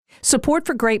Support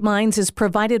for Great Minds is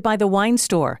provided by The Wine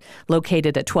Store,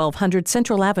 located at 1200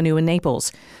 Central Avenue in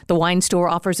Naples. The Wine Store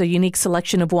offers a unique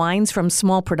selection of wines from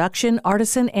small production,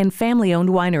 artisan, and family-owned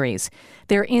wineries.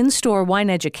 Their in-store wine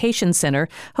education center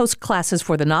hosts classes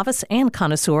for the novice and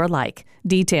connoisseur alike.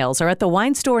 Details are at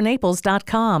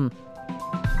thewinestorenaples.com.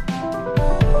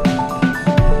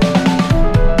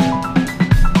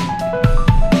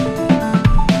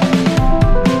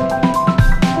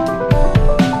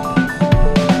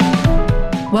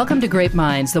 Welcome to Great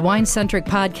Minds, the wine-centric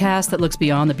podcast that looks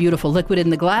beyond the beautiful liquid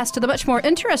in the glass to the much more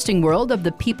interesting world of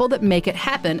the people that make it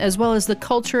happen, as well as the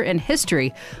culture and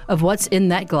history of what's in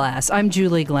that glass. I'm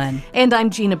Julie Glenn. And I'm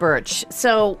Gina Birch.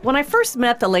 So when I first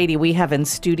met the lady we have in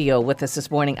studio with us this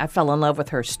morning, I fell in love with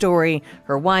her story,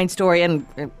 her wine story, and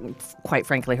quite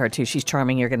frankly, her too. She's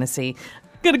charming, you're going to see.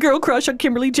 Got a girl crush on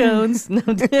Kimberly Jones.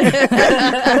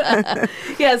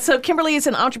 Yeah, so Kimberly is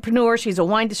an entrepreneur. She's a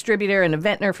wine distributor and a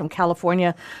vintner from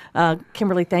California.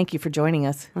 Kimberly, thank you for joining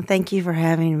us. Well, thank you for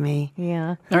having me.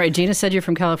 Yeah. All right, Gina said you're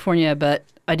from California, but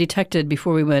I detected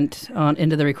before we went on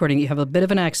into the recording you have a bit of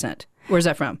an accent. Where's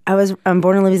that from? I'm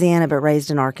born in Louisiana, but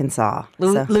raised in Arkansas.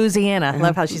 Louisiana. I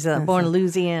love how she said born in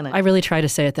Louisiana. I really try to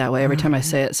say it that way every time I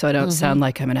say it, so I don't sound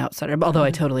like I'm an outsider, although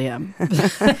I totally am.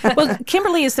 Well,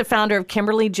 Kimberly is the founder of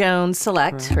Kimberly Jones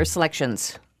Select, her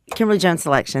selections. Kimberly Jones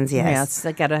Selections, yes. Yes,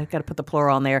 I gotta put the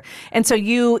plural on there. And so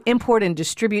you import and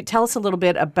distribute. Tell us a little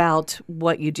bit about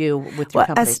what you do with your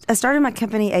company. I started my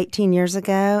company 18 years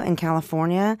ago in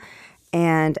California,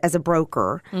 and as a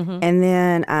broker, and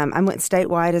then I went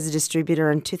statewide as a distributor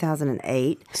in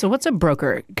 2008. So what's a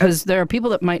broker? Because there are people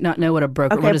that might not know what a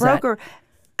broker. Okay, what is broker.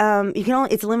 You can only,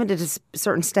 it's limited to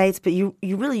certain states, but you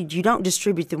don't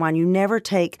distribute the wine. You never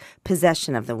take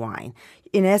possession of the wine.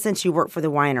 In essence, you work for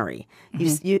the winery.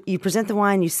 You present the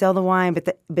wine, you sell the wine,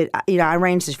 but I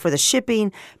arrange for the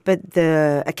shipping, but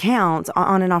the accounts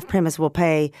on and off premise will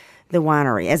pay the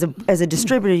winery. As a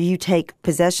distributor, you take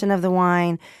possession of the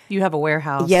wine. You have a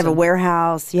warehouse. You have a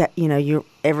warehouse. You're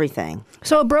everything.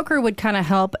 So a broker would kind of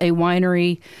help a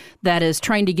winery that is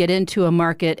trying to get into a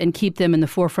market and keep them in the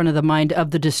forefront of the mind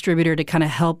of the distributor to kind of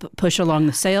help push along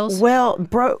the sales? Well,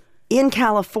 in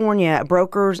California,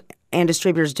 brokers and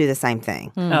distributors do the same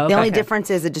thing. The only difference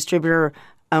is a distributor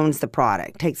owns the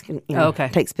product,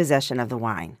 takes possession of the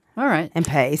wine. All right. And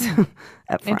pays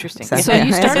up front. Interesting. So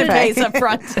you started pays up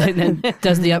front. and then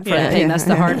does the upfront thing. That's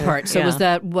the hard part. So was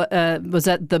that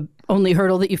the only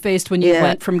hurdle that you faced when you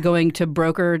went from going to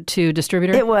broker to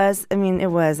distributor? It was.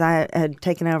 I had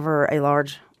taken over a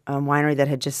large winery that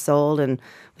had just sold and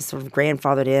was sort of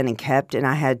grandfathered in and kept, and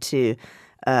I had to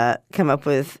come up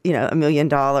with $1 million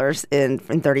in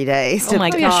 30 days. Oh my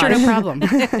gosh, sure, no problem.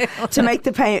 to make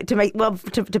the pay to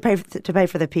pay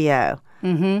for the PO.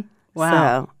 Mm-hmm.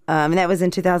 Wow. So, and that was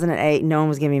in 2008. No one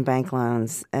was giving bank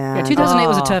loans. 2008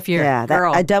 was a tough year. Yeah,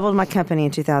 I doubled my company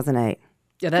in 2008.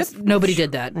 Yeah, nobody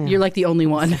did that. You're like the only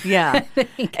one. Yeah,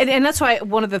 and that's why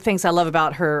one of the things I love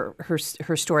about her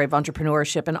story of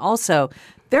entrepreneurship, and also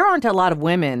there aren't a lot of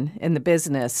women in the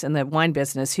business, in the wine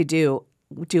business, who do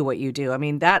what you do. I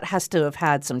mean, that has to have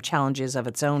had some challenges of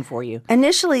its own for you.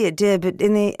 Initially, it did, but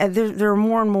there are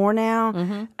more and more now.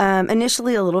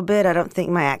 Initially, a little bit. I don't think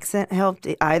my accent helped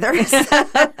either. But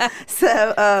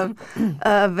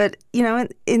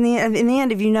in the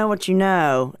end, if you know what you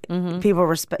know, people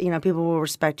will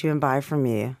respect you and buy from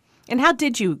you. And how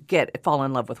did you fall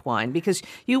in love with wine? Because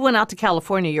you went out to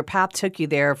California. Your path took you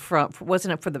there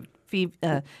wasn't it for the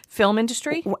film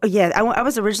industry? Yeah, I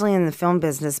was originally in the film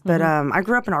business, but I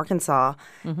grew up in Arkansas,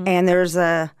 and there's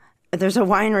a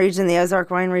wine region, the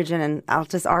Ozark wine region in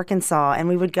Altus, Arkansas, and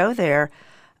we would go there,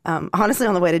 honestly,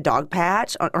 on the way to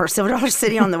Dogpatch or Silver Dollar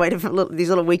City on the way to these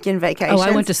little weekend vacations. Oh,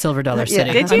 I went to Silver Dollar City.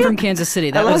 Did you? I'm from Kansas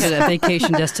City. That was a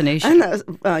vacation destination.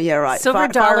 Yeah, right. Silver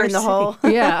Dollar in the hole.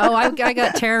 Yeah. Oh, I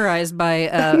got terrorized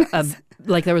by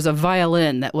there was a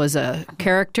violin that was a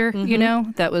character,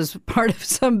 that was part of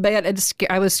some band.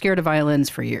 I was scared of violins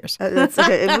for years. That's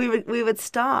okay. We would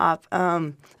stop. It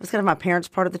was kind of my parents'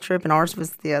 part of the trip, and ours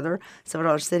was the other, Silver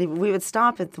Dollar City. We would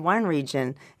stop at the wine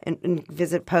region and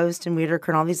visit Post and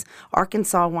Whitaker and all these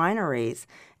Arkansas wineries.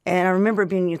 And I remember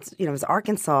it was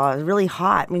Arkansas. It was really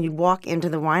hot. When you'd walk into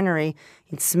the winery,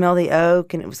 you'd smell the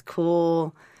oak, and it was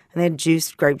cool. And they had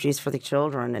grape juice for the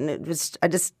children. And I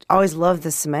just always loved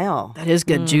the smell. That is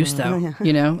good juice, though,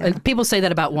 And people say that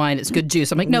about wine, it's good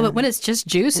juice. I'm like, no, but when it's just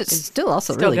juice, it's still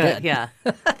also really good. Yeah.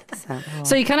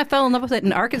 So you kind of fell in love with it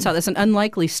in Arkansas. That's an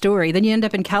unlikely story. Then you end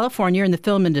up in California in the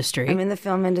film industry. I'm in the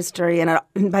film industry. And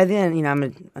by then, I'm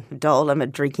an adult. I'm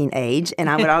at drinking age. And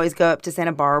I would always go up to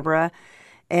Santa Barbara.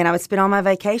 And I would spend all my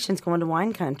vacations going to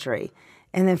wine country.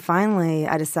 And then finally,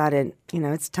 I decided,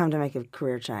 it's time to make a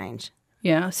career change.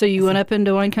 Yeah. So you went up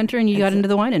into wine country and you got into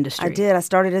the wine industry. I did. I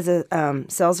started as a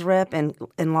sales rep in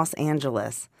Los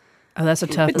Angeles. Oh, that's a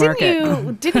tough But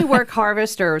market. didn't you work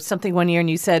Harvest or something one year, and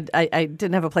you said I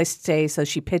didn't have a place to stay, so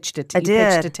she pitched it. I you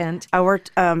did. Pitched a tent. I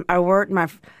worked during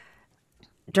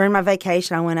my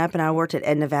vacation. I went up and I worked at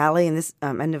Edna Valley, and this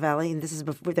is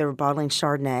before they were bottling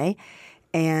Chardonnay,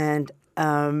 and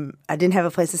I didn't have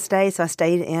a place to stay, so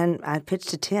I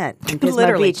pitched a tent in Pismo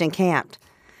Literally. Beach and camped.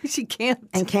 She can't.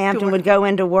 And would go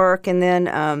into work, and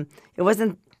then it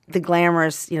wasn't the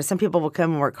glamorous. Some people will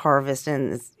come and work Harvest,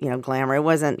 and it's, glamour. It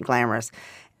wasn't glamorous.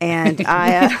 And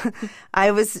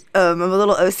I was I'm a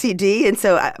little OCD, and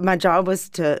so my job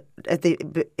was at the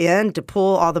end to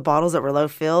pull all the bottles that were low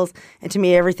fills. And to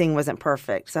me, everything wasn't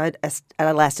perfect. So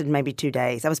I lasted maybe 2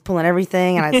 days. I was pulling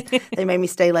everything, and they made me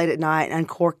stay late at night and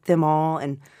uncork them all.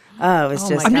 And it was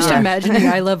just. I'm just imagining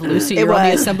I Love Lucy. You're on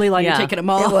the assembly line. You're taking them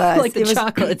all, like the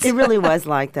chocolates. It really was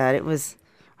like that. It was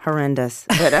horrendous.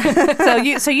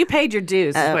 But, so you paid your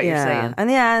dues, is what you're saying.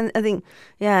 And I think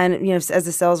as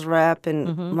a sales rep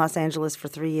in Los Angeles for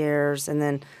 3 years, and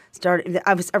then started.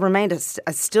 I remained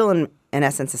still in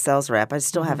essence a sales rep. I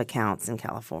still have accounts in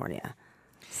California.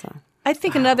 So. I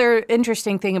think another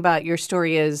interesting thing about your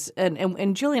story is,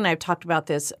 and Julie and I have talked about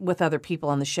this with other people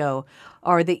on the show,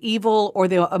 are the evil or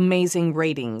the amazing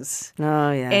ratings.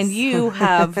 Oh, yes. And you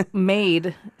have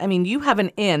you have an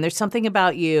in. There's something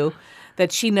about you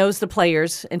that she knows the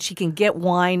players, and she can get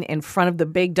wine in front of the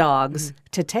big dogs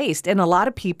to taste. And a lot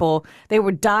of people, they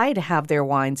would die to have their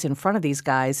wines in front of these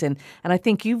guys. And I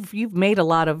think you've made a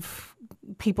lot of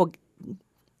people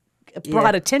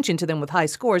brought attention to them with high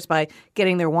scores by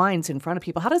getting their wines in front of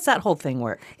people. How does that whole thing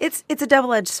work? It's a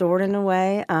double-edged sword in a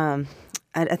way. I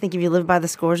think if you live by the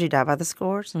scores, you die by the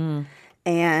scores.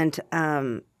 And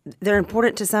they're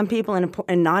important to some people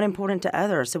and not important to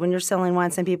others. So when you're selling wine,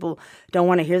 some people don't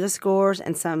want to hear the scores,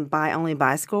 and some only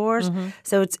buy scores.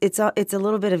 So it's a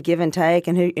little bit of give and take,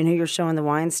 and who you're showing the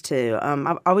wines to.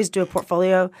 I always do a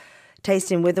portfolio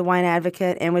tasting with the Wine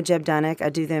Advocate and with Jeb Dunnick. I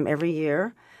do them every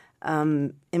year.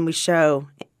 And we show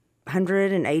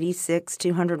 186,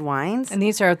 200 wines. And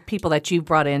these are people that you've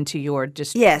brought into your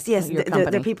yes, your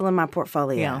company. they're people in my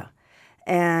portfolio. Yeah.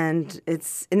 And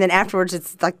then afterwards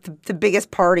it's like the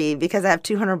biggest party, because I have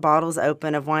 200 bottles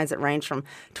open of wines that range from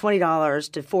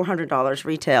 $20 to $400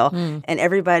 retail, and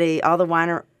everybody, all the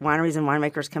wineries and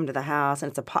winemakers come to the house,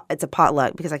 and it's a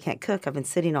potluck because I can't cook. I've been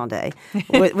sitting all day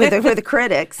with the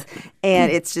critics,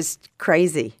 and it's just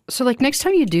crazy. So, next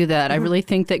time you do that, I really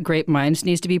think that Grape Minds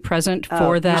needs to be present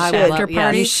for that after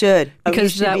party. You should,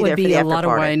 because that would be a lot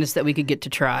of wines that we could get to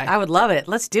try. I would love it.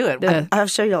 Let's do it. I'll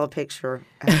show you all a picture.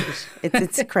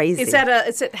 It's crazy. Is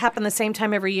it happen the same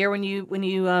time every year when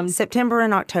you September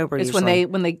and October? It's usually.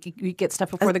 when they you get stuff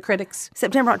before the critics.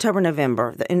 September, October,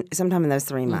 November, sometime in those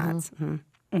 3 months.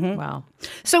 Wow.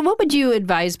 So what would you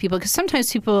advise people? Because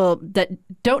sometimes people that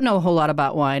don't know a whole lot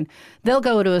about wine, they'll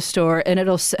go to a store and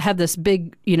it'll have this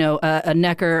big, a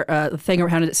necker, a thing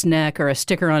around its neck, or a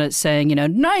sticker on it saying,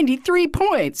 93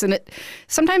 points. And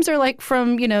sometimes they're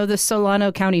from, the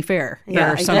Solano County Fair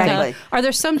or something. Exactly. Are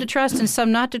there some to trust and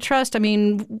some not to trust? I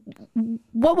mean,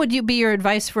 what would be your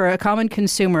advice for a common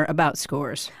consumer about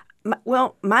scores?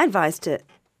 My advice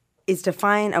is to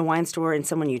find a wine store and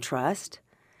someone you trust,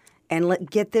 and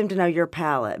get them to know your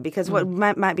palate, because what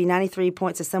might be 93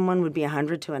 points to someone would be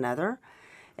 100 to another.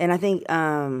 And I think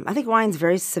wine's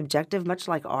very subjective, much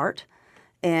like art.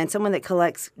 And someone that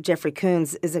collects Jeffrey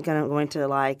Koons isn't going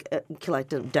to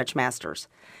collect Dutch Masters.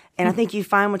 And I think you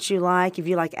find what you like. If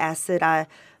you like acid,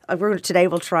 today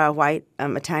we'll try white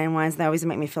Italian wines. They always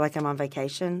make me feel like I'm on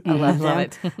vacation. I love them. Love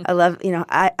it. I love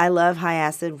I love high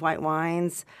acid white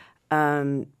wines.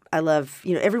 I love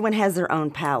everyone has their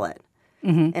own palate.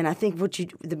 And I think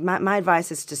my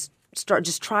advice is to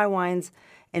just try wines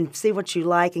and see what you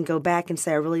like, and go back and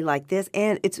say, I really like this.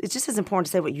 And it's just as important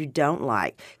to say what you don't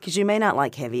like, because you may not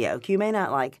like heavy oak. You may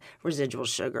not like residual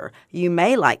sugar. You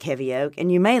may like heavy oak,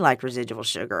 and you may like residual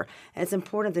sugar. And it's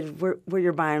important that if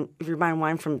you're buying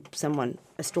wine from someone,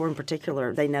 a store in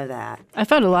particular, they know that. I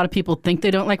found a lot of people think they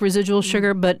don't like residual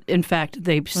sugar, but in fact,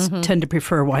 they tend to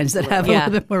prefer wines that have a little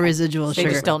bit more residual sugar.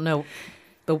 They just don't know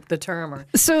the term.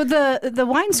 So the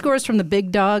wine scores from the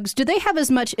big dogs, do they have as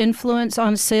much influence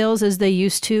on sales as they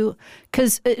used to?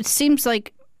 Because it seems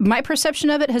like my perception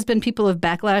of it has been people have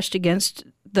backlashed against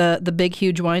the big,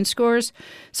 huge wine scores,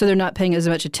 so they're not paying as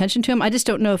much attention to them. I just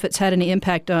don't know if it's had any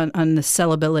impact on the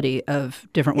sellability of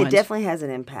different wines. It definitely has an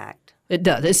impact. It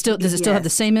does. Does it still have the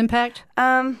same impact?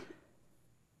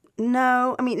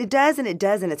 No, I mean it does and it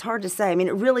doesn't. It's hard to say. I mean,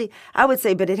 it really, I would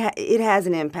say, but it has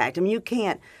an impact. I mean, you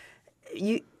can't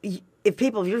if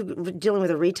you're dealing with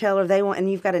a retailer, they want,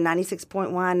 and you've got a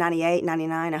 96-point wine, 98,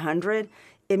 99, 100,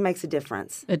 it makes a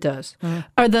difference. It does.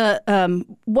 Are the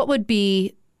what would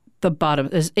be the bottom?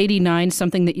 Is 89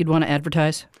 something that you'd want to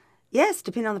advertise? Yes,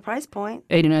 depending on the price point.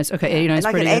 89. Okay, 89 is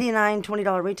like pretty an good. $89,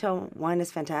 $20 retail wine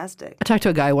is fantastic. I talked to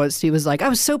a guy once. He was like, "I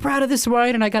was so proud of this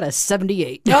wine, and I got a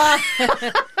 78." Yeah,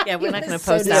 we're not going to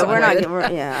post that. Yeah, one.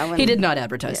 I wouldn't. He did not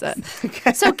advertise that.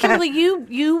 So, Kimberly,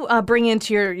 you bring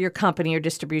into your company, your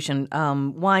distribution,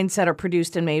 wines that are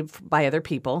produced and made by other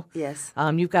people. Yes.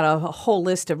 You've got a whole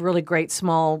list of really great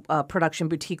small production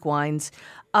boutique wines.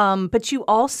 But you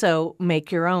also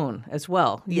make your own as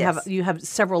well. You have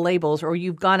several labels, or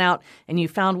you've gone out and you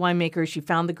found winemakers, you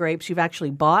found the grapes, you've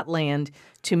actually bought land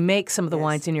to make some of the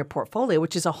wines in your portfolio,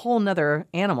 which is a whole nother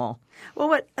animal.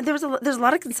 Well, there's a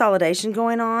lot of consolidation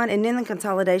going on, and in the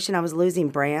consolidation, I was losing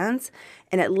brands,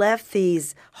 and it left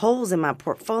these holes in my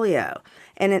portfolio.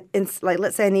 And it's like,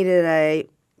 let's say I needed a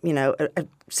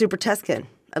Super Tuscan.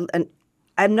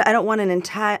 I don't want an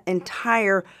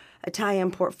entire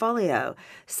Italian portfolio.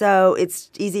 So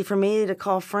it's easy for me to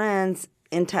call friends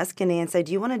in Tuscany and say,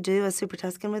 "Do you want to do a Super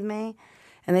Tuscan with me?"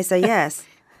 And they say yes.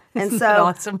 And so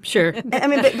awesome. Sure. I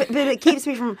mean, but it keeps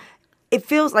me from. It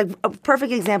feels like a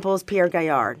perfect example is Pierre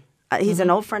Gaillard. He's an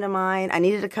old friend of mine. I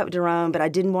needed a Côte de Rhône, but I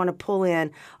didn't want to pull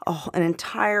in an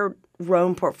entire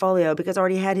Rhône portfolio because I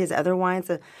already had his other wines,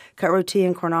 the Côte Rôtie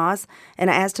and Cornas. And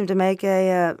I asked him to make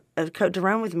a Côte de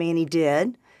Rhône with me, and he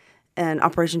did. And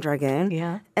Operation Dragoon.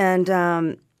 Yeah. And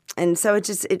so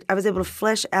I was able to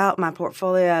flesh out my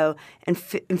portfolio and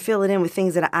fill it in with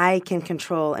things that I can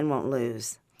control and won't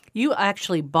lose. You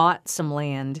actually bought some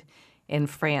land in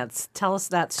France. Tell us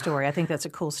that story. I think that's a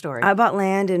cool story. I bought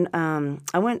land, and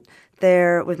I went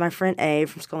there with my friend Abe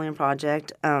from Scullion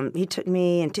Project. He took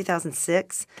me in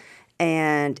 2006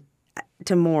 and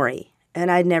to Morey. And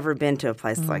I'd never been to a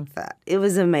place like that. It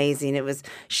was amazing. It was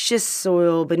schist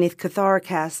soil beneath Cathar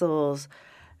castles,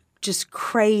 just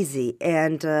crazy.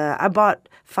 And I bought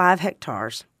 5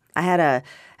 hectares. Had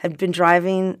been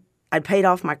driving. I'd paid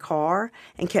off my car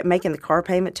and kept making the car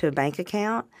payment to a bank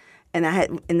account.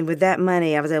 And with that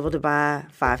money, I was able to buy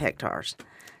 5 hectares.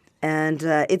 And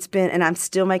and I'm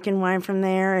still making wine from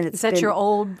there. And is that your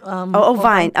old?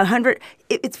 Vine? 100.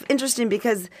 It's interesting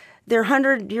because they're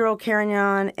 100-year-old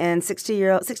Carignan and 60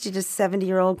 to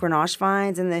 70-year-old Grenache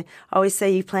vines, and they always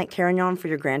say you plant Carignan for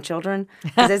your grandchildren.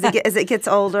 As it gets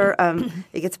older,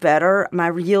 it gets better.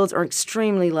 My yields are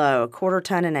extremely low, 1/4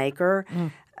 ton an acre.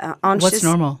 What's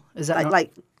normal? Is that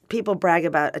like people brag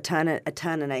about a ton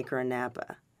an acre in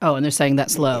Napa? Oh, and they're saying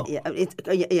that's low. Yeah, and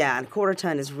 1/4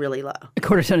 ton is really low.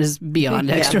 1/4 ton is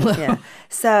beyond extra low. Yeah.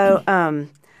 So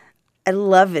I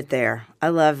love it there. I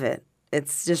love it.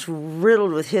 It's just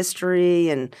riddled with history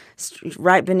and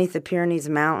right beneath the Pyrenees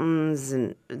Mountains,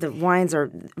 and the wines are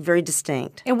very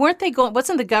distinct. And weren't they going?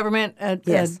 Wasn't the government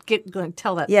Yes. going to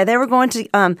tell that? Yeah, they were going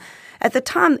to. At the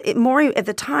time, Morey at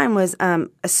the time was a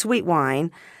sweet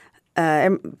wine.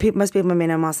 Most people may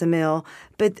know Massimil,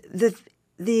 but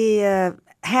the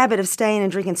habit of staying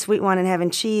and drinking sweet wine and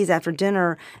having cheese after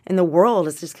dinner in the world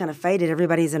has just kind of faded.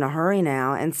 Everybody's in a hurry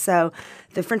now, and so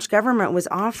the French government was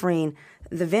offering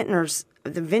the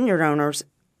vineyard owners,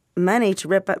 money to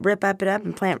rip it up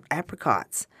and plant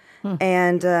apricots.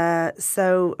 And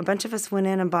so a bunch of us went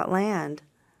in and bought land.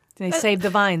 They saved the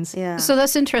vines. Yeah. So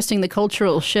that's interesting. The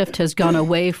cultural shift has gone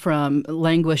away from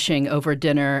languishing over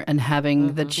dinner and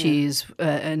having the cheese,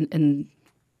 and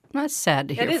that's sad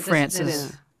to hear. France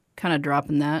is kind of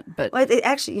dropping that, but well, it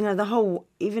actually, the whole,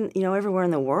 even everywhere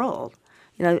in the world,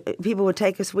 people would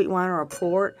take a sweet wine or a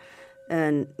port,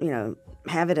 and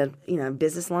have it at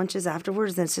business lunches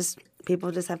afterwards. And it's just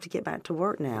people just have to get back to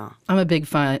work now. I'm a big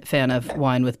fan of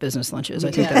wine with business lunches.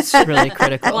 I think that's really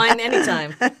critical. Wine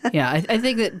anytime. Yeah, I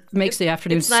think that makes the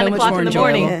afternoon It's so 9 much o'clock more in the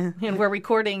enjoyable. morning, and we're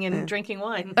recording and drinking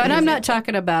wine. And I'm not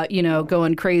talking about,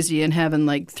 going crazy and having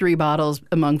like 3 bottles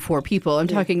among 4 people. I'm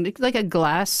talking like a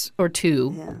glass or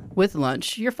 2 with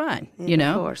lunch. You're fine,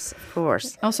 Of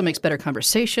course. Also makes better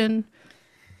conversation.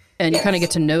 And you kind of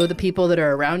get to know the people that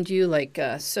are around you. Like,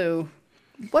 so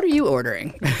what are you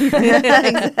ordering?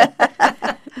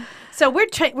 So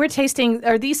we're tasting.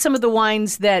 Are these some of the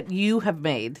wines that you have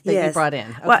made that you brought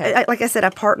in? Okay. Well, like I said, I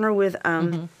partner with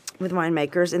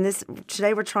winemakers, and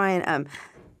today we're trying an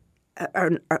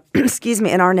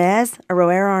Arnez, a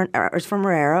Roero. It's from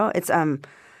Roero. It's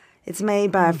It's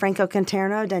made by Franco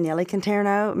Conterno, Daniele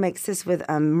Conterno. Makes this with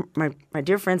my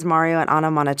dear friends Mario and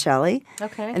Anna Monticelli.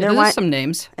 Okay. And Those are some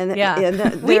names. And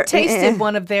we tasted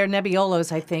one of their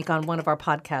Nebbiolos, I think, on one of our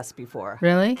podcasts before.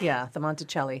 Really? Yeah, the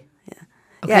Monticelli.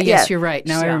 Okay, yes, you're right.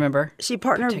 Now I remember. She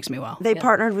partnered. It takes me a while. They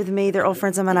partnered with me. They're old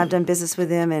friends of mine. I've done business with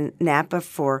them in Napa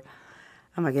for,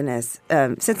 oh my goodness,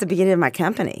 since the beginning of my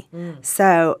company.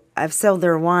 So I've sold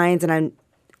their wines,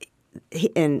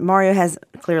 and Mario has,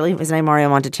 clearly his name Mario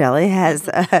Monticelli,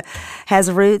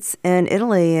 has roots in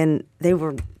Italy, and it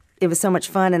was so much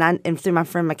fun. And through my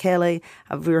friend Michele,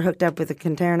 we were hooked up with the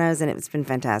Conternos, and it's been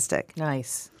fantastic.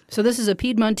 Nice. So this is a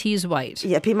Piedmontese white.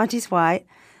 Yeah, Piedmontese white.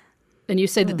 And you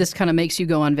say that this kind of makes you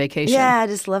go on vacation. Yeah, I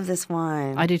just love this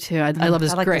wine. I do too. I love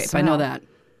this like the grape. I know smell. that.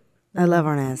 I love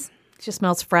Arnaz. It just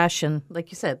smells fresh and, like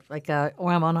you said,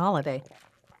 or I'm on holiday.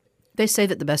 They say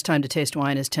that the best time to taste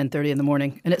wine is 10:30 in the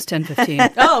morning, and it's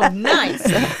 10:15. Oh, nice.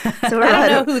 So I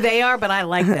don't know who they are, but I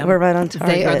like them. We're right on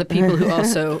target. They are the people who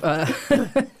also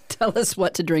tell us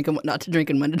what to drink and what not to drink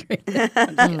and when to drink.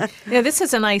 Yeah, this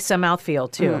has a nice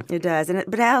mouthfeel, too. It does,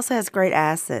 but it also has great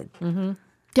acid.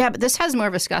 Yeah, but this has more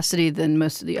viscosity than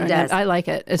most of the. does. I like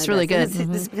it. It's really good.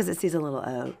 This is because it sees a little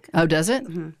oak. Oh, does it?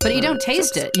 But you don't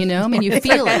taste it, you know? I mean, you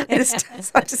feel it.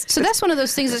 I just So that's one of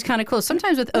those things that's kind of cool.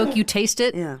 Sometimes with oak, you taste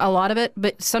it, a lot of it,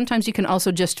 but sometimes you can also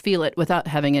just feel it without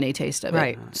having any taste of it.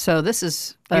 Right. So this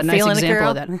is a You nice feeling it, example girl?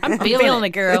 of that. I'm feeling it,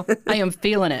 girl. I am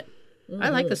feeling it. I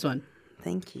like this one.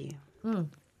 Thank you.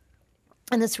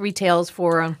 And this retails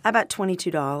for, About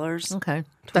 $22. okay,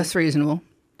 That's reasonable.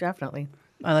 definitely.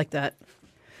 I like that.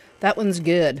 That one's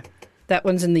good. That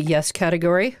one's in the yes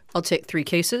category. I'll take 3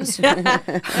 cases. I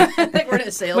think we're in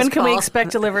a sales When can we call. expect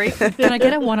delivery? Can I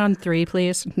get a 1 on 3,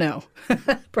 please? No,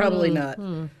 probably not.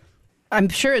 I'm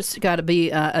sure it's got to be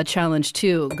a challenge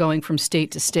too, going from state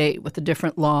to state with the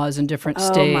different laws in different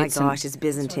Oh states. my gosh, it's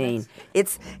Byzantine.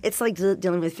 It's like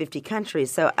dealing with 50 countries.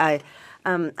 So I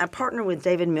partnered with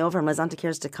David Mill from Les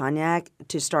Antiquaires de Cognac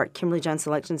to start Kimberly Jones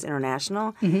Selections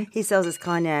International. He sells his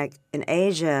cognac in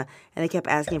Asia, and they kept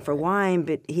asking for wine,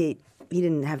 but he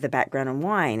didn't have the background in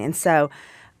wine. And so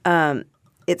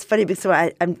it's funny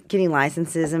because I'm getting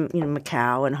licenses in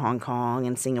Macau and Hong Kong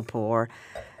and Singapore,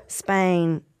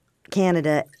 Spain,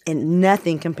 Canada, and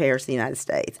nothing compares to the United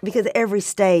States because every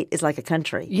state is like a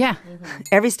country. Yeah.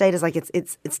 Every state is like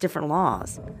it's different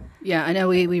laws. Yeah, I know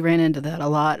we ran into that a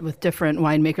lot with different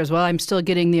winemakers. Well, I'm still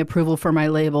getting the approval for my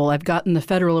label. I've gotten the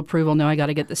federal approval. Now I got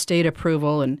to get the state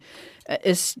approval. And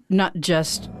it's not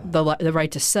just the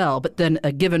right to sell, but then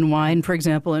a given wine, for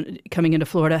example, coming into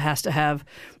Florida has to have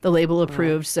the label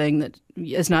approved saying that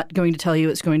it's not going to tell you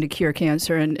it's going to cure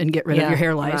cancer and get rid of your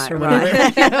hair lice or whatever.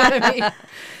 You know what I mean?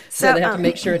 So they have to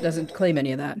make sure it doesn't claim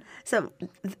any of that. So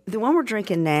the one we're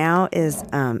drinking now is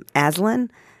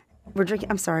Aslan. We're drinking.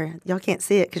 I'm sorry, y'all can't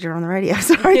see it because you're on the radio.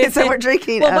 Sorry. So we're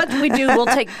drinking. Well, what we do,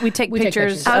 we take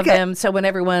pictures of Okay. them, so when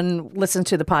everyone listens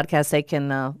to the podcast, they can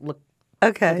look.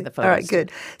 Okay. Look at the All right. photos.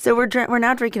 Good. So we're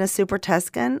now drinking a Super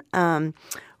Tuscan,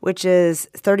 which is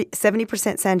 70%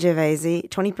 Sangiovese,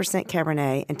 20%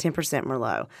 Cabernet, and 10%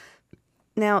 Merlot.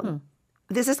 Now,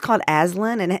 this is called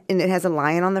Aslan, and it has a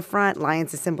lion on the front.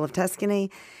 Lion's a symbol of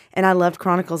Tuscany. And I loved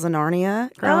Chronicles of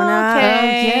Narnia growing up.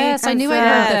 Okay. Yes, I And knew so I heard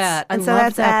that's- that. I And so loved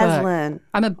that's that book. Aslan.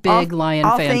 I'm a big lion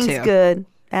all fan, things too. good.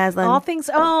 Aslan. All things.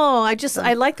 Oh,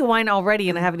 I like the wine already,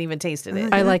 and I haven't even tasted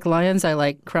it. I like lions. I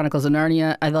like Chronicles of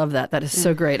Narnia. I love that. That is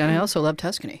so great. And I also love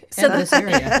Tuscany. So this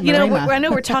area. You know, Marima. I know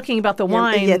we're talking about the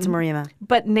wine. Yeah, it's Marima.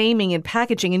 But naming and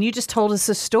packaging, and you just told us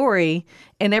a story,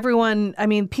 and everyone, I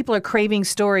mean, people are craving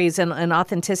stories and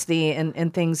authenticity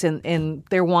and things in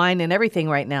their wine and everything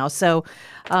right now. So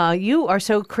you are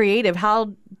so creative.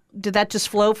 How did that just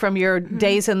flow from your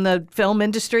days in the film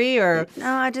industry, or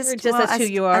No, I just, or just that's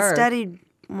who you are?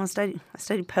 I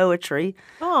studied poetry,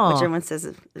 Oh. which everyone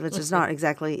says, which is not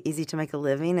exactly easy to make a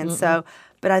living. And so,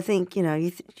 but I think,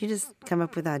 you just come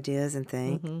up with ideas and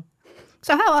think.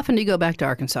 So how often do you go back to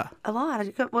Arkansas? A lot.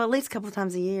 Well, at least a couple of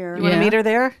times a year. You want to Yeah. meet her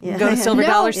there? Yeah. Go to Silver No.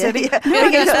 Dollar Yeah, City? yeah. No,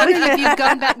 I was wondering if you've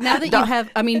gone back now that you have.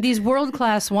 I mean, these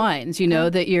world-class wines,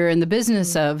 that you're in the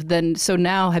business of. Then, so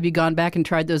now, have you gone back and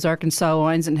tried those Arkansas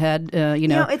wines and had,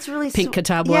 It's really Pink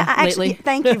Catawba yeah, actually, lately?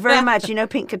 Thank you very much.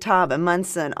 Pink Catawba,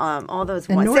 Munson, all those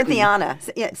wines. Norton.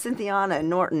 Cynthiana and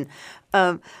Norton.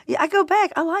 I go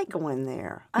back. I like going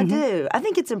there. I do. I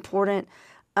think it's important.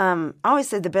 I always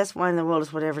said the best wine in the world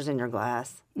is whatever's in your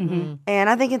glass. And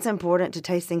I think it's important to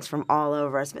taste things from all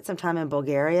over. I spent some time in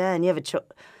Bulgaria, and you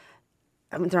have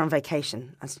they're on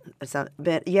vacation.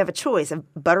 But you have a choice of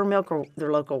buttermilk or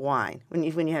their local wine when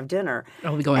you have dinner.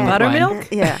 Are we going with Buttermilk? wine?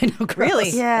 Yeah. I know, gross. Really?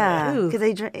 Yeah, Ooh. because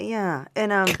they drink. Yeah,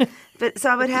 and but so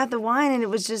I would have the wine, and it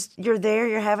was just you're there,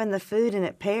 you're having the food, and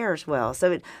it pairs well.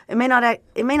 So it may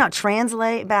not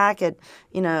translate back at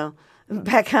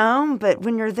back home, but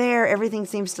when you're there, everything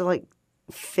seems to like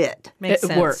fit. Makes It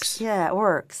sense. works. Yeah, it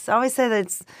works. I always say that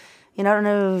it's. I don't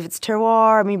know if it's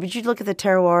terroir. I mean, but you look at the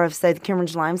terroir of, say, the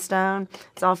Kimmeridge limestone.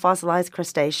 It's all fossilized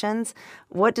crustaceans.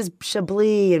 What does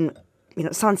Chablis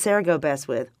and Sancerre go best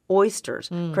with? Oysters,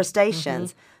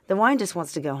 crustaceans. The wine just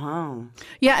wants to go home.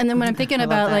 Yeah, and then when I'm thinking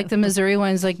about that. like the Missouri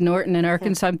wines like Norton and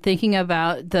Arkansas, I'm thinking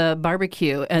about the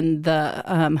barbecue and the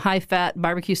high-fat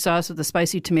barbecue sauce with the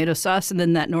spicy tomato sauce, and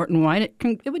then that Norton wine.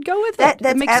 It would go with it.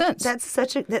 That makes sense.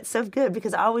 That's so good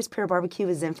because I always pair barbecue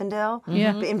with Zinfandel.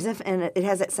 Yeah. And it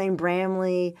has that same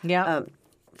Bramley Yeah.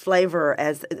 flavor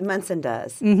as Munson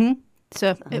does.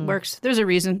 So it works. There's a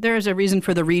reason. There is a reason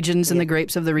for the regions and the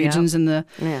grapes of the regions and the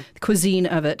cuisine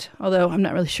of it. Although I'm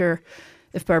not really sure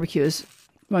if barbecue is.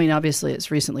 I mean, obviously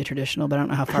it's recently traditional, but I don't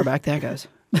know how far back that goes.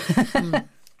 I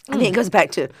think it goes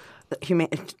back to Homo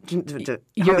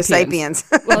Europeans. sapiens.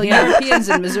 Well, Europeans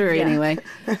in Missouri, anyway.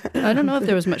 I don't know if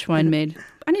there was much wine made.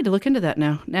 I need to look into that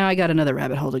now. Now I got another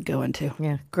rabbit hole to go into.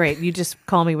 Yeah, great. You just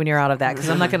call me when you're out of that because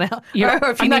I'm not going to help.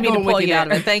 Or if you I'm not need me to going with pull you you out of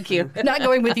there. it, thank you. Not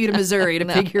going with you to Missouri to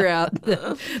figure out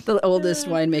the oldest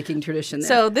winemaking tradition there.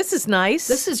 So this is nice.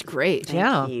 this is great.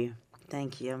 Yeah.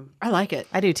 Thank you. I like it.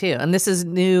 I do too. And this is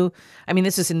new. I mean,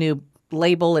 this is a new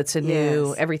label. It's a new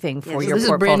Yes. everything for Yes. your This is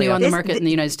portfolio. brand new on the This- market in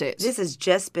the United States. This has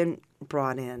just been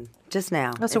brought in just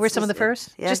now. Oh, so we're some of the first?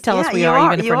 Yes. Just tell us we you are,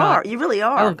 even if you we're not. are. You really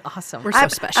are. Oh, awesome. We're so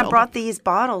special. I brought these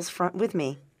bottles with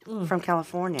me from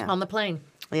California. On the plane.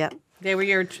 Yeah. They were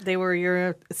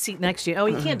your seat next to you. Oh,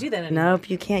 you can't do that anymore. Nope,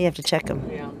 you can't. You have to check them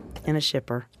in a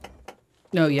shipper.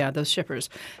 Oh, yeah, those shippers.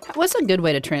 What's a good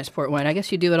way to transport wine? I guess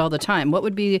you do it all the time. What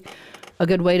would be a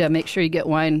good way to make sure you get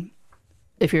wine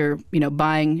if you're,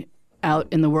 buying out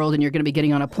in the world and you're going to be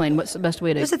getting on a plane? What's the best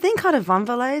way to... There's a thing called a von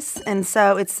Valais, and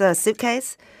so it's a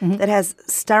suitcase that has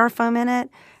styrofoam in it.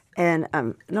 And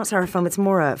not styrofoam, it's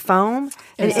more foam.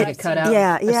 And it's like a cutout?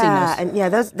 Yeah, I've seen yeah, those. and yeah.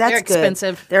 That's They're good.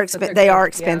 expensive, They're but they're They are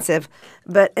good, yeah. expensive,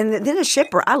 but and then a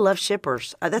shipper. I love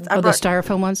shippers. I the brought,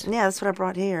 styrofoam ones? yeah, that's what I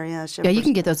brought here. Yeah, shippers. Yeah, you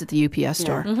can get those at the UPS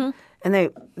store.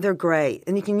 and they're great,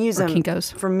 and you can use them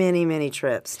Kinko's. for many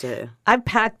trips too. I've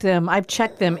packed them. I've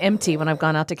checked them empty when I've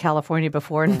gone out to California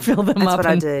before and filled them up what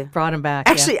I and do. brought them back.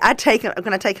 Yeah. Actually,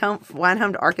 when I take wine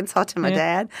home to Arkansas to my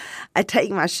dad, I take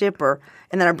my shipper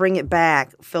and then I bring it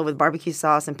back filled with barbecue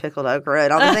sauce and pickled okra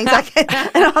and all the things I can,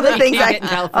 and all the things can't get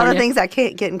in all the California. things I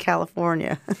can't get in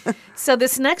California. So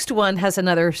this next one has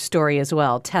another story as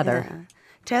well. Tether.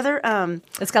 Tether,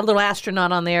 It's got a little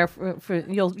astronaut on there. For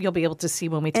you'll be able to see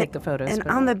when we take the photos. and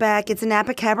but- on the back it's a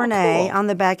Napa Cabernet. On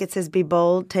the back it says "Be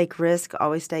bold, take risk,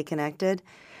 always stay connected,"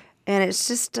 and it's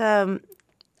just I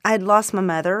had lost my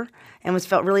mother and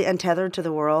felt really untethered to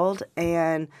the world,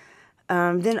 and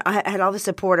then I had all the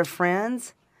support of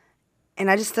friends, and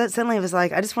I just suddenly was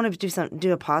like, I just wanted to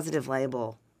do a positive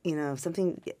label.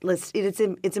 Something.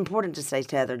 It's important to stay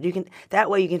tethered. That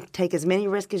way you can take as many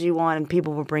risks as you want, and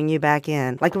people will bring you back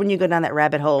in. Like when you go down that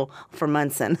rabbit hole for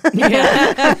Munson,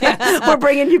 we're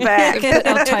bringing you back.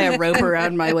 I'll tie a rope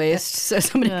around my waist so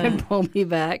somebody can pull me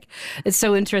back. It's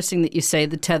so interesting that you say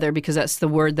the tether because that's the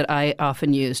word that I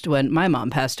often used when my mom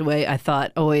passed away. I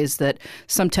thought always that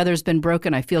some tether's been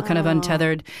broken. I feel kind of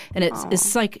untethered. And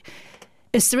it's like,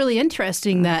 it's really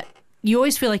interesting that you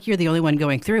always feel like you're the only one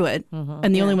going through it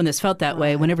and the only one that's felt that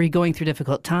way whenever you're going through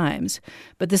difficult times.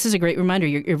 But this is a great reminder.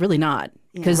 You're really not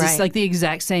because it's like the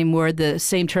exact same word, the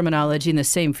same terminology and the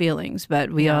same feelings.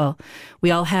 But we all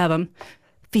have them.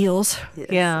 Feels.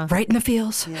 yeah. Right in the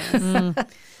feels.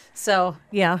 So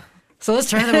yeah. So let's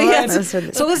try the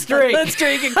wine. So let's drink. Let's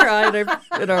drink and cry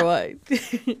in our wine.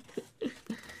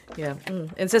 Yeah.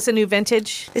 Is this a new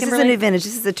vintage? This is Kimberly? a new vintage.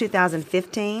 This is a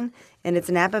 2015, and it's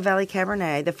Napa Valley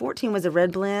Cabernet. The 14 was a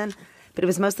red blend, but it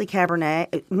was mostly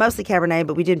Cabernet,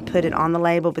 but we didn't put it on the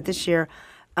label. But this year,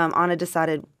 Anna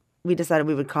decided we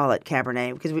would call it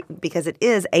Cabernet because it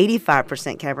is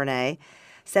 85% Cabernet,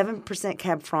 7%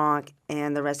 Cab Franc,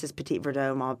 and the rest is Petit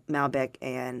Verdot, Malbec,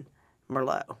 and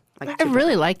Merlot. I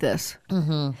really like this.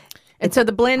 And so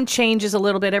the blend changes a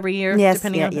little bit every year, Yes,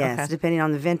 depending on okay. depending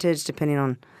on the vintage, depending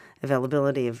on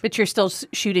availability of. But you're still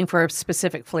shooting for a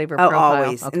specific flavor Oh, profile.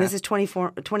 always. Okay. And this is 20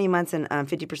 months and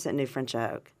 50% new French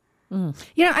oak.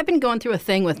 I've been going through a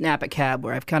thing with Napa Cab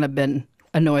where I've kind of been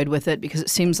annoyed with it because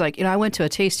it seems like, I went to a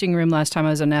tasting room last time I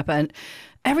was in Napa and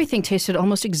everything tasted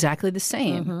almost exactly the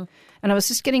same. And I was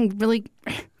just getting really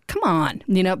come on,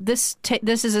 this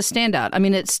is a standout. I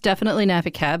mean, it's definitely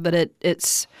Napa Cab, but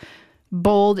it's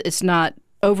bold. It's not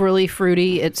overly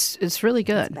fruity. It's really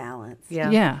good. It's balanced.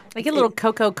 Yeah. I get a little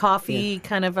cocoa coffee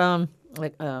kind of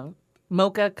like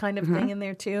mocha kind of thing in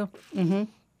there too. I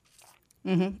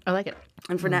like it.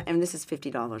 And and this is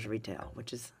 $50 retail,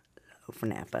 which is low for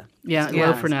Napa. Yeah,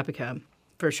 low for Napa Cab,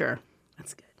 for sure.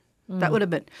 That's good. That would have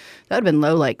been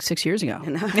low like 6 years ago.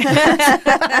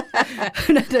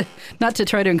 Not to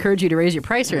try to encourage you to raise your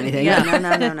price or anything. Yeah,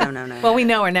 no. Well, we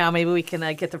know her now. Maybe we can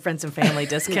get the friends and family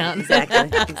discount.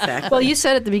 Exactly. Well, you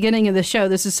said at the beginning of the show,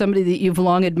 this is somebody that you've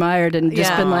long admired and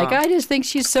just been like, I just think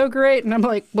she's so great. And I'm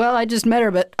like, well, I just met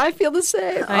her, but I feel the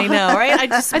same. I know,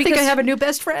 right? I think I have a new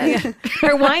best friend.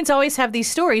 Her wines always have these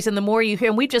stories, and the more you hear,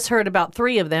 and we just heard about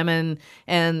 3 of them and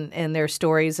their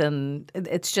stories, and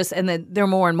it's just, and then there are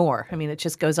more and more. I mean, it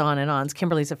just goes on and on.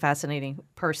 Kimberly's a fascinating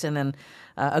person and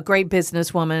a great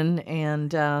businesswoman,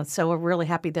 and so we're really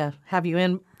happy to have you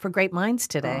in for Great Minds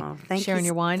today, sharing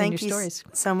your wine and your stories.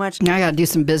 So much. Now I got to do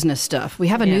some business stuff. We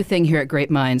have a new thing here at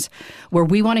Great Minds where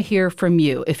we want to hear from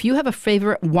you. If you have a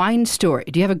favorite wine story,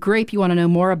 do you have a grape you want to know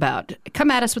more about?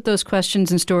 Come at us with those questions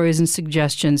and stories and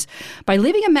suggestions by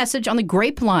leaving a message on the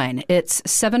Grape line. It's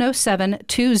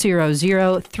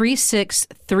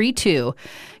 707-200-3632.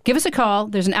 Give us a call.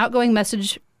 There's an outgoing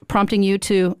message prompting you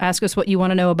to ask us what you want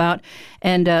to know about,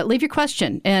 and leave your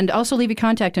question, and also leave your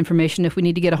contact information if we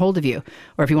need to get a hold of you,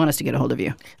 or if you want us to get a hold of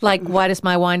you. Like, why does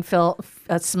my wine smell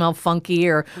funky,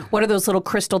 or what are those little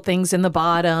crystal things in the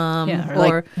bottom,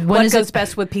 or what goes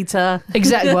best with pizza?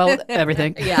 Exactly. Well,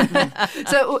 everything. Yeah.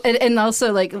 So, and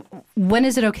also, like, when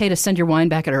is it okay to send your wine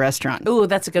back at a restaurant? Ooh,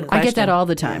 that's a good question. I get that all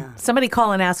the time. Yeah. Somebody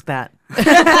call and ask that.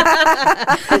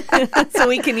 So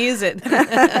we can use it.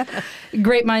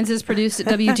 Great Minds is produced at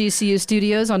WGCU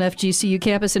Studios on FGCU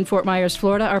campus in Fort Myers,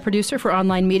 Florida. Our producer for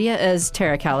online media is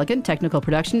Tara Callaghan. Technical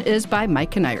production is by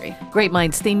Mike Canary. Great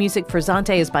Minds theme music for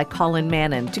Zante is by Colin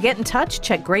Mannon. To get in touch,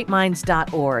 check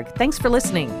greatminds.org. Thanks for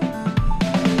listening.